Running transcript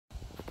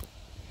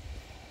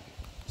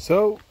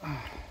So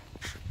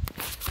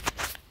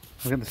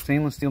we got the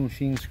stainless steel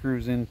machine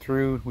screws in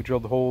through. We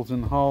drilled the holes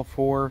in the hull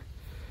 4.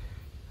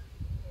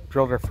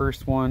 Drilled our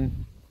first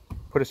one,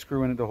 put a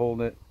screw in it to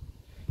hold it.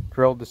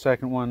 Drilled the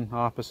second one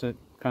opposite,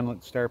 kind of like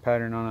the star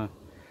pattern on a.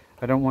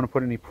 I don't want to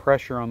put any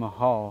pressure on the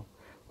hull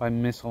by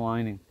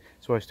misaligning.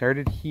 So I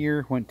started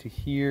here, went to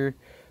here,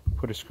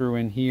 put a screw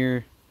in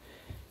here,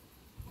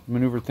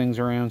 maneuvered things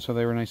around so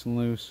they were nice and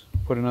loose.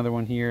 Put another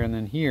one here and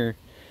then here.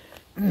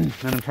 And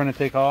I'm trying to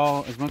take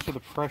as much of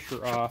the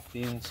pressure off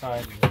the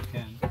inside as I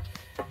can.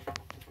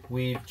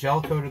 We've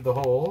gel coated the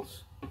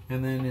holes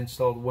and then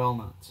installed well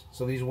nuts.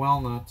 So these well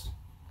nuts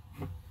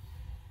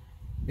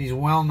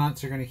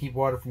are going to keep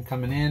water from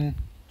coming in.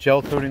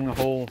 Gel coating the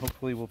hole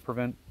hopefully will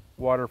prevent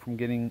water from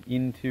getting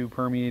into,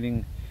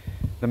 permeating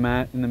the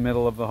mat in the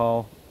middle of the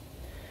hull.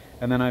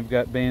 And then I've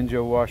got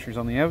banjo washers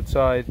on the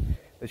outside.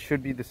 That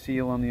should be the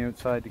seal on the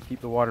outside to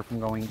keep the water from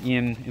going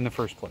in the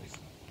first place.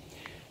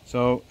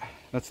 So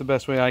that's the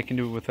best way I can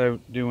do it without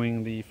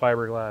doing the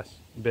fiberglass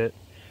bit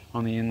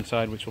on the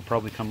inside, which will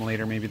probably come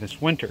later, maybe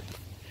this winter.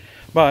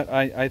 But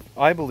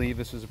I believe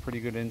this is a pretty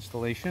good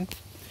installation.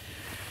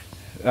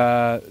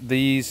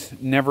 These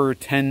never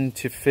tend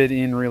to fit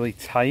in really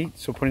tight,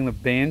 so putting the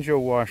banjo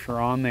washer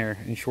on there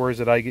ensures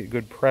that I get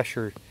good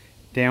pressure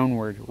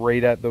downward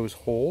right at those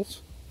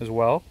holes as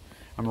well.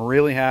 I'm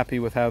really happy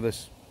with how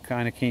this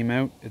kind of came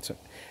out.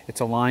 It's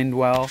aligned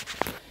well.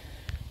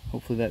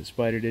 Hopefully that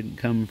spider didn't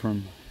come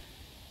from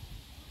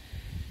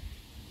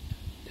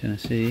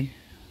Tennessee.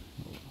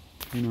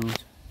 Who knows?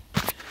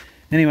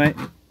 Anyway,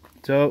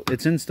 so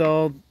it's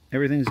installed.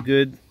 Everything's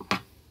good.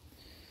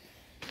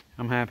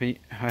 I'm happy.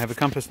 I have a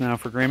compass now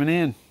for Graham and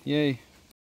Ann. Yay.